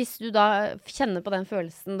 hvis du da kjenner på den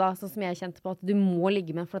følelsen da, sånn som jeg kjente på, at du må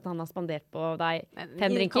ligge med for at han har spandert på deg 5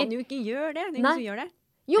 drinker. Vi kan jo ikke gjøre det, det er ingen som gjør det.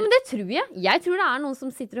 Jo, men det tror jeg. Jeg tror det er noen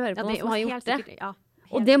som sitter og hører på noen som har gjort det. Ja.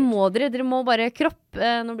 Og det må dere må bare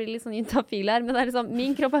nå blir det litt sånn juntafil her, men det er liksom,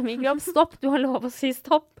 min kropp er min kropp, stopp, du har lov å si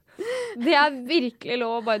stopp. Det er virkelig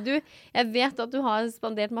lov å bare, jeg vet at du har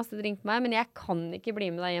spandert masse drink på meg, men jeg kan ikke bli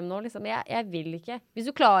med deg hjem nå, liksom, jeg vil ikke. Hvis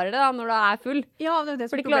du klarer det da, når du er full. Ja, det er det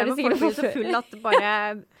som er problemet, folk blir så full at bare,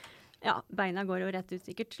 beina går jo rett ut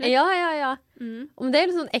sikkert. Slik. Ja. Om det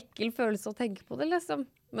er en sånn ekkel følelse å tenke på det, liksom.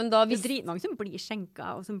 Men da, det er dritmange som blir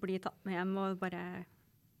skjenket, og som blir tatt med hjem, og bare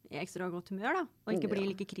i ekstra godt humør da, og ikke blir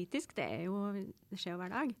like kritisk. Det skjer jo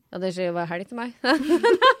hver dag. Ja, det skjer jo hver helg til meg.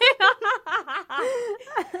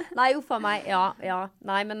 Nei, uffa meg. Ja.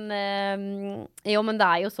 Nei, men men det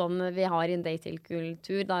er jo sånn vi har i en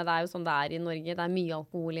datingkultur. Det er jo sånn det er i Norge. Det er mye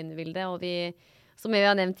alkohol inne i bildet, og vi, som vi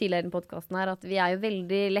har nevnt tidligere i podcasten her, at vi er jo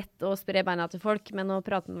veldig lett å spre beina til folk, men å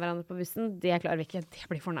prate med hverandre på bussen, det klarer vi ikke. Det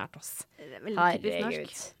blir for nært oss. Det er veldig typisk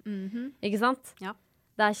norsk. Ikke sant? Ja.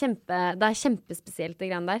 Det er kjempespesielt,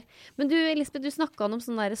 det greiene der. Men du, Lisbeth, du snakket om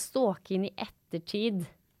sånn der stalking i ettertid.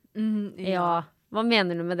 Ja. Hva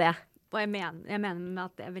mener du med det? Og jeg mener med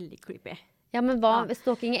at det er veldig creepy. Ja, men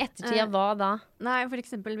stalking i ettertid, hva da? Nei, for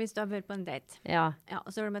eksempel hvis du har vært på en date. Ja,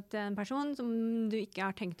 og så har du møtt en person som du ikke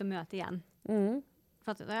har tenkt å møte igjen. For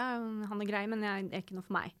at, han er grei, men det er ikke noe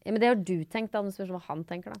for meg. Ja, men det har du tenkt da, det spørs hva han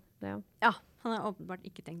tenker da. Ja, han har åpenbart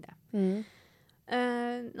ikke tenkt det.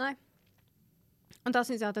 Nei. Og da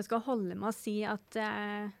synes jeg at jeg skal holde med å si at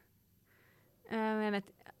jeg vet,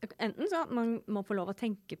 enten så at man må få lov å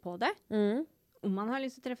tenke på det, om man har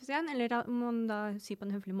lyst til å treffes igjen, eller om man da sier på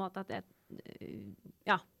en høflig måte at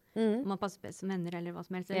om man passer på som venner eller hva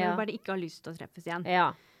som helst, eller bare ikke har lyst til å treffes igjen.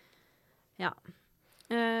 Ja.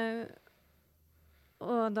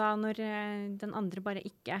 Og da når den andre bare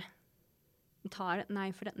ikke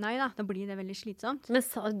nei da, da blir det veldig slitsomt. Men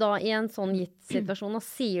da i en sånn gitt situasjon, da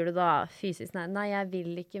sier du da fysisk nei, jeg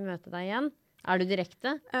vil ikke møte deg igjen. Er du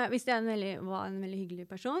direkte? Hvis det var en veldig hyggelig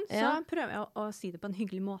person, så prøver jeg å si det på en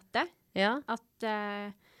hyggelig måte. Ja.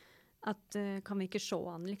 At kan vi ikke se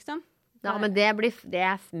han, liksom? Ja, men det er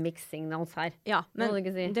mixed signals her. Ja, men må du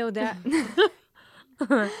ikke si. Det er jo det.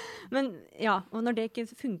 Men ja, og når det ikke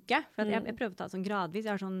funker, for at jeg prøver å ta det sånn gradvis,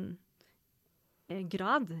 jeg har sånn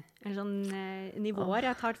eller sånn nivåer.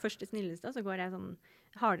 Jeg tar først det snilleste, så går jeg sånn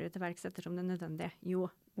hardere til verks ettersom det er nødvendig. Jo.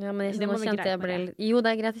 Ja, men det er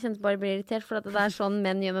greit, jeg kjente bare blir irritert, for at det er sånn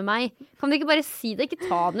menn gjør med meg. Kan du ikke bare si det? Ikke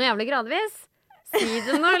ta det noe jævlig gradvis. Si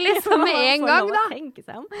det nå liksom med en gang, da. Tenke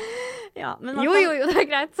seg om. Ja, men jo, det er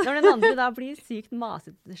greit. Når den andre da blir sykt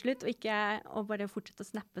masete til slutt, og bare fortsette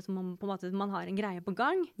å snappe som om på en måte man har en greie på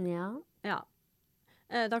gang. Ja.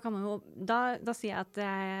 Da kan man jo, da sier jeg at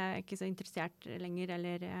jeg er ikke så interessert lenger,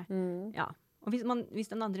 eller ja. Og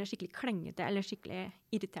hvis den andre er skikkelig klengete eller skikkelig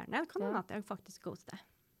irriterende, kan det hende at jeg faktisk ghoster.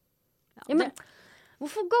 Ja, men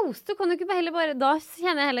hvorfor ghoster? Kan du ikke heller bare, da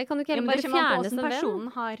kjenner jeg heller, kan du ikke heller bare fjerne som venn?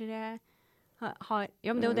 Personen har,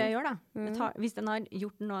 ja, men det er jo det jeg gjør da. Hvis den har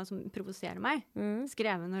gjort noe som provoserer meg,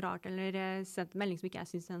 skrevet noe rart, eller sendt en melding som ikke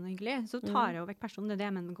jeg synes er noe hyggelig, så tar jeg jo vekk personen. Det er det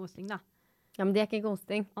jeg mener med ghosting da. Ja, men det er ikke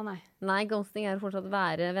ghosting. Nei. Nei, ghosting er å fortsatt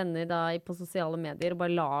være venner da på sosiale medier, og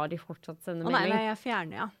bare lar de fortsatt sende melding. Nei, jeg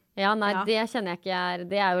fjerner, ja. Ja, nei, det kjenner jeg ikke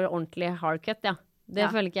det er jo ordentlig hardcut, ja. Det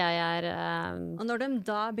føler ikke jeg Og når de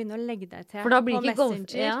da begynner å legge deg til på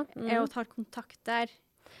Messenger, og tar kontakt der.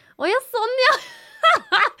 Ja, sånn, ja!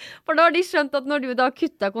 For da har de skjønt at når du da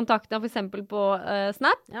kutter kontakten for eksempel på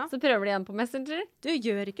Snap, så prøver de igjen på Messenger. Du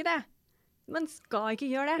gjør ikke det. Man skal ikke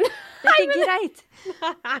gjøre det. Det er ikke greit.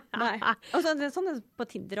 Nei. Og så, det er sånn på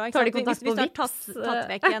Tinder også. Tar de kontakt på Vips? Hvis du har tatt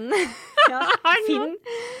vekk en Finn.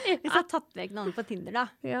 Hvis du har tatt vekk noen på Tinder da.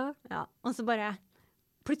 Ja. Og så bare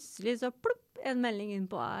plutselig så plopp, en melding inn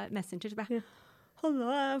på Messenger. Så bare,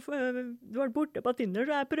 hallo, du var borte på Tinder,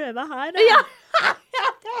 så jeg prøver her. Ja.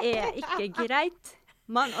 Det er ikke greit.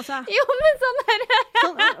 Man, altså, jo, men sånn er det.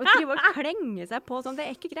 Sånn, å drive og klenge seg på sånn, det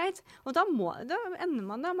er ikke greit. Og da ender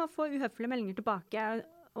man da med å få uhøflige meldinger tilbake,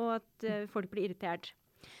 og at folk blir irritert.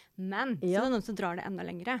 Men så er det noen som drar det enda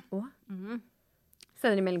lengre.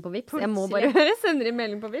 Sender de melding på Vips? Jeg må bare høre. Sender de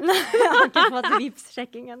melding på Vips? Jeg har ikke fått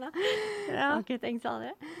Vips-sjekking ennå. Jeg har ikke tenkt sånn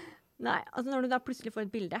det. Nei, altså når du da plutselig får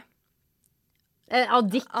et bilde. Av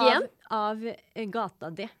Dick igjen? Av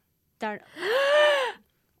gata di. Det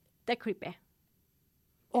er creepy.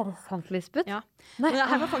 Er det sant, Lisbeth? Ja. Nei, og det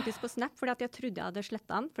her var faktisk på Snap, fordi at jeg trodde jeg hadde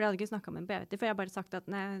slettet den, for jeg hadde ikke snakket med en BVT, for jeg har bare sagt at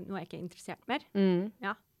nei, nå er jeg ikke interessert mer.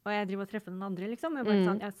 Ja. Og jeg driver og treffer noen andre, liksom.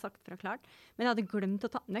 Jeg har sagt fra klart. Men jeg hadde glemt å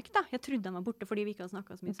ta den vekk, da. Jeg trodde den var borte, fordi vi ikke hadde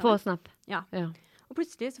snakket så mye sammen. På Snap? Ja. Og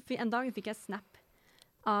plutselig, en dag fikk jeg Snap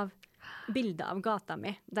av bildet av gata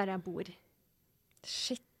mi, der jeg bor.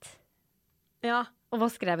 Shit. Ja. Og hva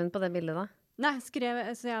skrev hun på det bildet, da? Nei, så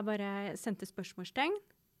jeg bare sendte spørsmålstegn.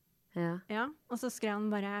 Ja, og så skrev han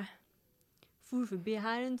bare for forbi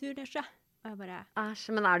her en tur, Lesja. Og jeg bare æsj,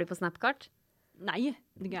 men er du på Snapkart? Nei,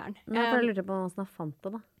 det er gæren. Men jeg lurer på hvordan han fant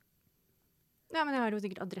det, da. Ja, men jeg har jo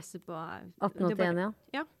sikkert adresse på 1881,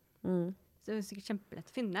 ja. Så det er sikkert kjempelett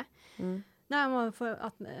å finne. Nei, jeg må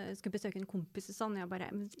jeg skulle besøke en kompis og sånn, og jeg bare,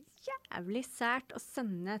 men jævlig sært å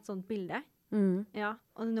sende et sånt bilde. Ja,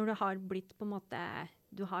 og når du har blitt på en måte,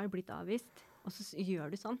 du har blitt avvist, og så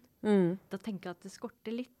gjør du sånn, da tenker jeg at det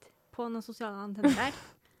skorter litt på noen sosiale antenner der.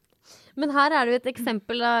 Men her er det jo et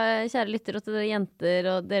eksempel, kjære lyttere, til dere jenter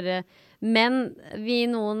og dere menn.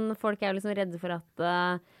 Noen folk er jo liksom redde for at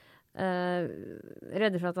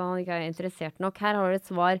han ikke er interessert nok. Her har du et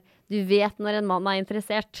svar. Du vet når en mann er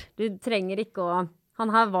interessert. Du trenger ikke å...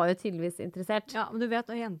 Han her var jo tydeligvis interessert. Ja, men du vet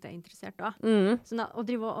når jente er interessert da. Så å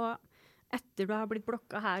drive etter du har blitt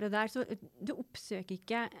blokket her og der, så du oppsøker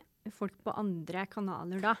ikke folk på andre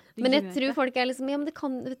kanaler da. Men jeg tror folk er liksom,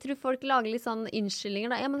 jeg tror folk lager litt sånn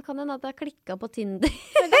unnskyldninger da. Ja, men kan hende at jeg har klikket på Tinder.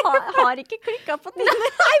 Men jeg har ikke klikket på Tinder.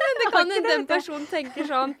 Nei, men det kan hende den personen tenker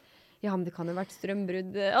sånn, ja, men det kan jo vært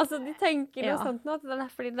strømbrudd. Altså, de tenker noe sånt nå. Det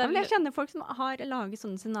er fordi det jeg kjenner folk som har laget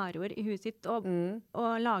sånne scenarioer i huset sitt, og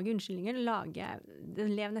lager unnskyldninger,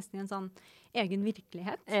 lever nesten i en sånn egen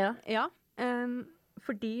virkelighet. Ja.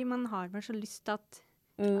 Fordi man har vel så lyst til at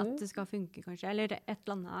det skal funke, kanskje, eller et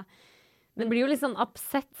eller annet. Men det blir jo litt sånn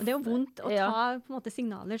upset. Det er jo vondt å ta på en måte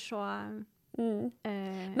signaler så...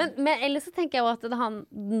 Men ellers så tenker jeg jo at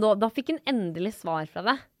da fikk han endelig svar fra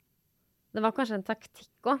det. Det var kanskje en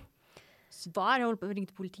taktikk også. Svar? Jeg holdt på å ringe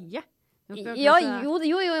til politiet. Ja, jo,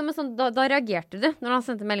 men sånn, da reagerte du når han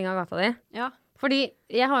sendte melding av gata di. Ja. Fordi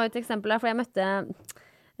jeg har jo et eksempel her, for jeg møtte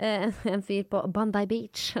en fyr på Bondi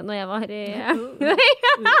Beach når jeg var i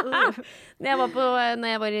når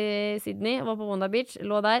jeg var i Sydney, var på Bondi Beach,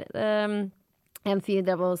 lå der. En fyr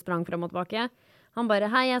drev og sprang frem og tilbake. Han bare,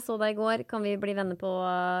 hei, jeg så deg i går, kan vi bli venner på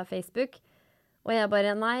Facebook? Og jeg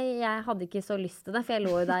bare, nei, jeg hadde ikke så lyst til det, for jeg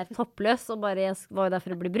lå jo der toppløs, og bare, jeg var jo der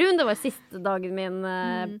for å bli brun. Det var siste dagen min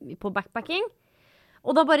på backpacking.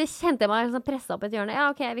 Og da bare kjente jeg meg liksom presset opp et hjørne. Ja,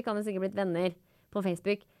 ok, vi kan jo sikkert blitt venner på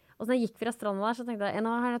Facebook. Og så når jeg gikk fra stranden der, så tenkte jeg, nå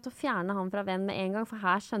har jeg nødt til å fjerne han fra venn med en gang, for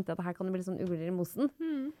her skjønte jeg at her kan det bli sånn ugler i mosen.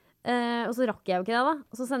 Og så rakk jeg jo ikke det da.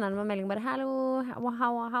 Og så sender han meg en melding bare, hello,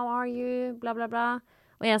 how are you, bla bla bla.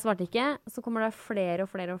 Og jeg svarte ikke. Så kommer det flere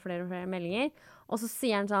meldinger. Og så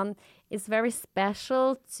sier han sånn, it's very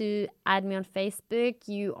special to add me on Facebook.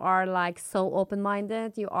 You are like so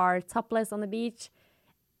open-minded. You are topless on the beach.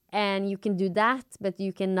 And you can do that, but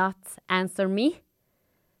you cannot answer me.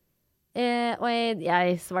 Og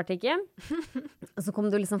jeg svarte ikke. Og så kom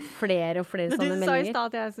det jo liksom flere og flere sånne meldinger. Du sa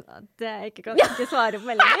i stad at jeg ikke kan svare på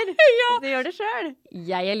meldinger. Du gjør det selv.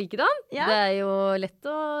 Jeg er likedan. Ja. Det er jo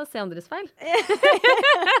lett å se andres feil.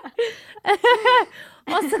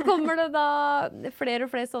 Og så kommer det da flere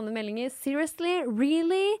og flere sånne meldinger. Seriously?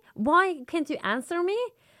 Really? Why can't you answer me?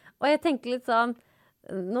 Og jeg tenker litt sånn,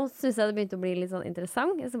 nå synes jeg det begynte å bli litt sånn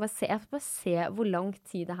interessant. Jeg skal bare se hvor lang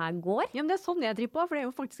tid det her går. Ja, men det er sånn jeg driver på, for det er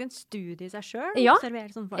jo faktisk en studie i seg selv. Ja. Observere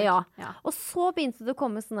sånne folk. Ja. Og så begynte det å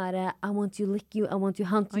komme sånn der, I want to lick you, I want to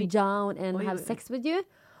hunt you down and have sex with you.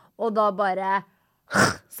 Og da bare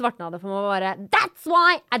svartna det for meg bare, that's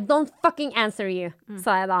why I don't fucking answer you,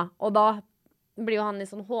 sa jeg da. Og da blir jo han litt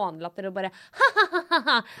sånn hånlatter og bare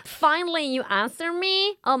finally you answer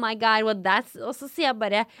me, oh my god, what that's. Og så sier jeg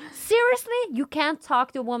bare, seriously, you can't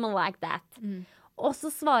talk to a woman like that. Og så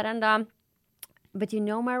svarer han da, but you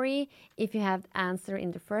know Marie, if you have answer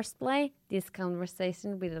in the first place, this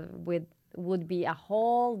conversation would be a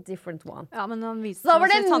whole different one. Ja, men han viser så var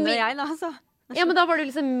det Sanne og jeg da, så. Ja, men da var det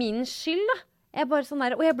liksom min skyld da. Jeg bare sånn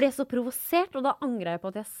der, og jeg ble så provosert, og da angret jeg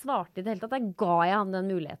på at jeg svarte i det hele tatt. Da ga jeg han den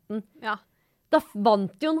muligheten. Ja. Da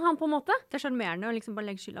vant jo han på en måte. Det er sjarmerende å liksom bare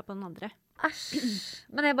legge skylda på den andre. Æsj.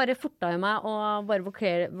 Men jeg bare forta jo meg og bare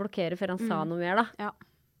blokkere før han sa noe mer da. Ja.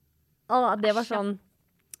 Og det var sånn.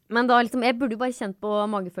 Men da liksom, jeg burde jo bare kjent på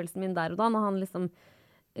magefølelsen min der og da, når han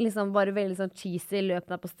liksom bare veldig sånn cheesy løp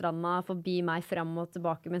der på stranda, forbi meg frem og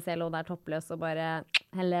tilbake mens jeg lå der toppløs og bare,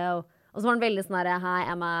 hello. Og så var han veldig sånn her,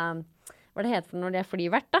 hei, hva det heter for når det er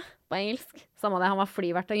flyvert da, på engelsk. Samme det, han var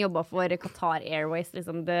flyvert og jobbet for Qatar Airways,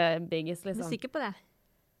 liksom, the biggest, liksom. Du er sikker på det?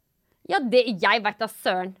 Ja, jeg vet da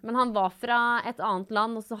søren. Men han var fra et annet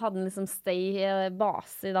land, og så hadde han liksom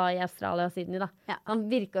base da, i Australia og Sydney da. Ja. Han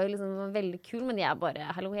virket jo liksom veldig kul, men jeg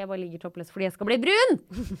bare ligger toppløs fordi jeg skal bli brun!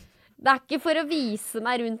 Det er ikke for å vise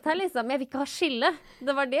meg rundt her, liksom. Jeg vil ikke ha skille.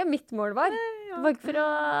 Det var det mitt mål var. Det var ikke for å...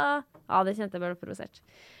 Ja, det kjente jeg bare provosert.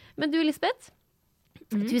 Men du, Lisbeth...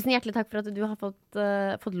 Tusen hjertelig takk for at du har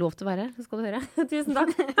fått lov til å være her. Så skal du høre. Tusen takk.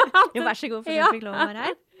 Jo, vær så god for at du fikk lov å være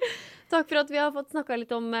her. Takk for at vi har fått snakket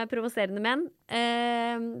litt om provoserende menn.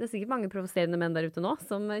 Det er sikkert mange provoserende menn der ute nå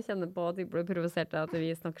som kjenner på at de blir provosert av at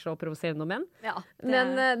vi snakker så provoserende om menn. Ja,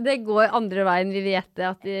 Men det går andre veien. Vi vet det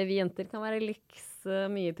at vi jenter kan være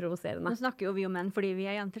mye provoserende. Nå snakker jo vi om menn fordi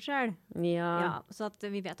vi er jenter selv. Ja. Så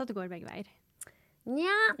at vi vet at det går begge veier.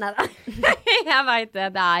 Nja, neida. Jeg vet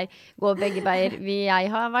det går begge veier. Jeg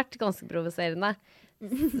har vært ganske provoserende.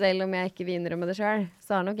 Selv om jeg ikke vil innrømme det selv,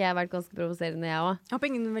 så har nok jeg vært ganske provoserende, jeg også. Jeg håper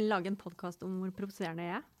ingen vil lage en podcast om hvor provoserende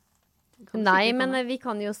jeg er. Nei, men vi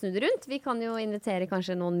kan jo snu det rundt. Vi kan jo invitere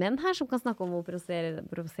kanskje noen menn her som kan snakke om hvor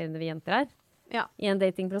provoserende vi jenter er. Ja. I en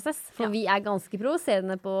datingprosess. For vi er ganske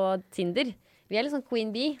provoserende på Tinder. Vi er litt sånn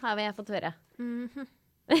Queen Bee, har jeg fått høre.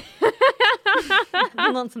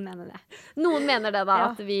 Noen som mener det. Noen mener det da,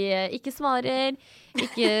 at vi ikke svarer,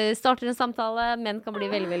 ikke starter en samtale. Menn kan bli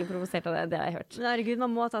veldig, veldig provosert av det. Det har jeg hørt. Men herregud,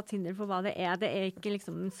 man må ta Tinder for hva det er. Det er ikke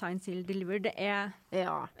liksom sign, seal, deliver. Det er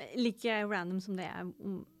like random som det er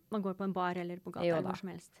om man går på en bar eller på gata eller hvor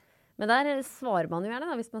som helst. Men der svarer man jo gjerne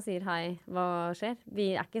da, hvis man sier hei, hva skjer?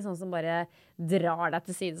 Vi er ikke sånn som bare drar deg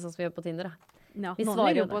til side sånn som vi gjør på Tinder da. Ja, vi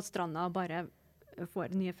svarer jo på stranda og bare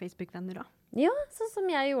får nye Facebook-venner da. Ja, sånn som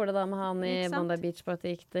jeg gjorde da med han i Bondi Beach, på at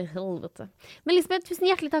det gikk til helvete. Men Lisbeth, tusen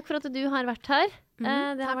hjertelig takk for at du har vært her.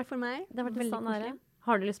 Det har vært for meg. Det har vært veldig koselig.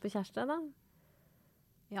 Har du lyst på kjæreste da?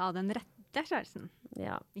 Ja, den rette kjæresten.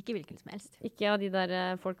 Ja. Ikke hvilken som helst. Ikke av de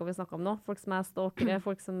der folka vi snakker om nå. Folk som er stalkere,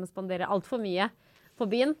 folk som spanderer alt for mye på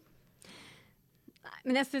byen. Nei,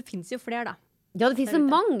 men det finnes jo flere da. Ja, det finnes jo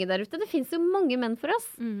mange der ute. Det finnes jo mange menn for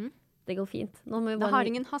oss. Det går fint. Nå må vi det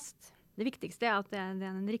har ingen hast. Det viktigste er at det er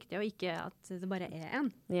den riktige, og ikke at det bare er en.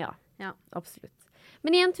 Ja, absolutt.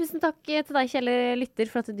 Men igjen, tusen takk til deg, Kjelle lytter,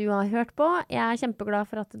 for at du har hørt på. Jeg er kjempeglad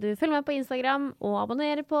for at du følger meg på Instagram og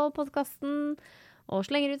abonnerer på podcasten og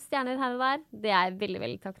slenger ut stjerner her og der. Det er jeg veldig,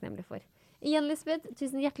 veldig takknemlig for. Igjen, Lisbeth,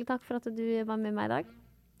 tusen hjertelig takk for at du var med meg i dag.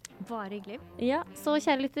 Bare hyggelig. Ja, så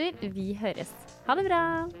kjære lytter, vi høres. Ha det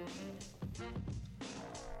bra!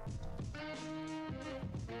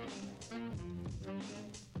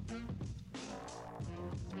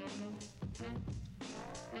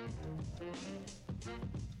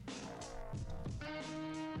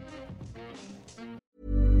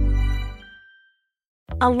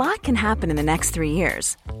 A lot can happen in the next 3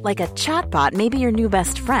 years. Like a chatbot may be your new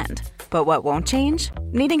best friend. But what won't change?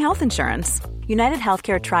 Needing health insurance. United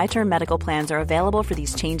Healthcare Tri-Term Medical Plans are available for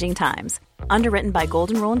these changing times. Underwritten by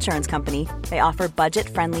Golden Rule Insurance Company, they offer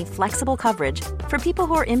budget-friendly, flexible coverage for people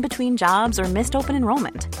who are in between jobs or missed open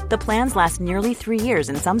enrollment. The plans last nearly 3 years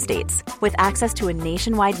in some states, with access to a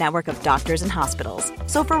nationwide network of doctors and hospitals.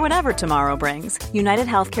 So for whatever tomorrow brings, United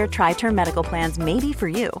Healthcare Tri-Term Medical Plans may be for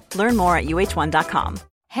you. Learn more at uh1.com.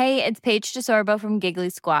 Hey, it's Paige DeSorbo from Giggly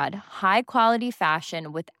Squad. High quality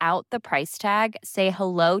fashion without the price tag. Say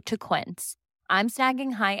hello to Quince. I'm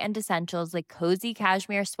snagging high-end essentials like cozy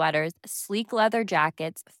cashmere sweaters, sleek leather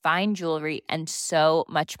jackets, fine jewelry, and so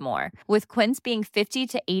much more. With Quince being 50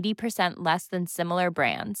 to 80% less than similar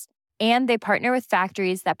brands. And they partner with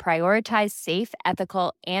factories that prioritize safe,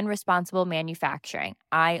 ethical, and responsible manufacturing.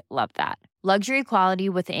 I love that. Luxury quality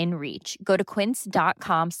within reach. Go to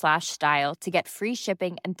quince.com/style to get free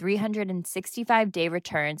shipping and 365-day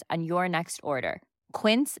returns on your next order.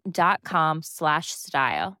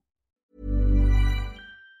 Quince.com/style.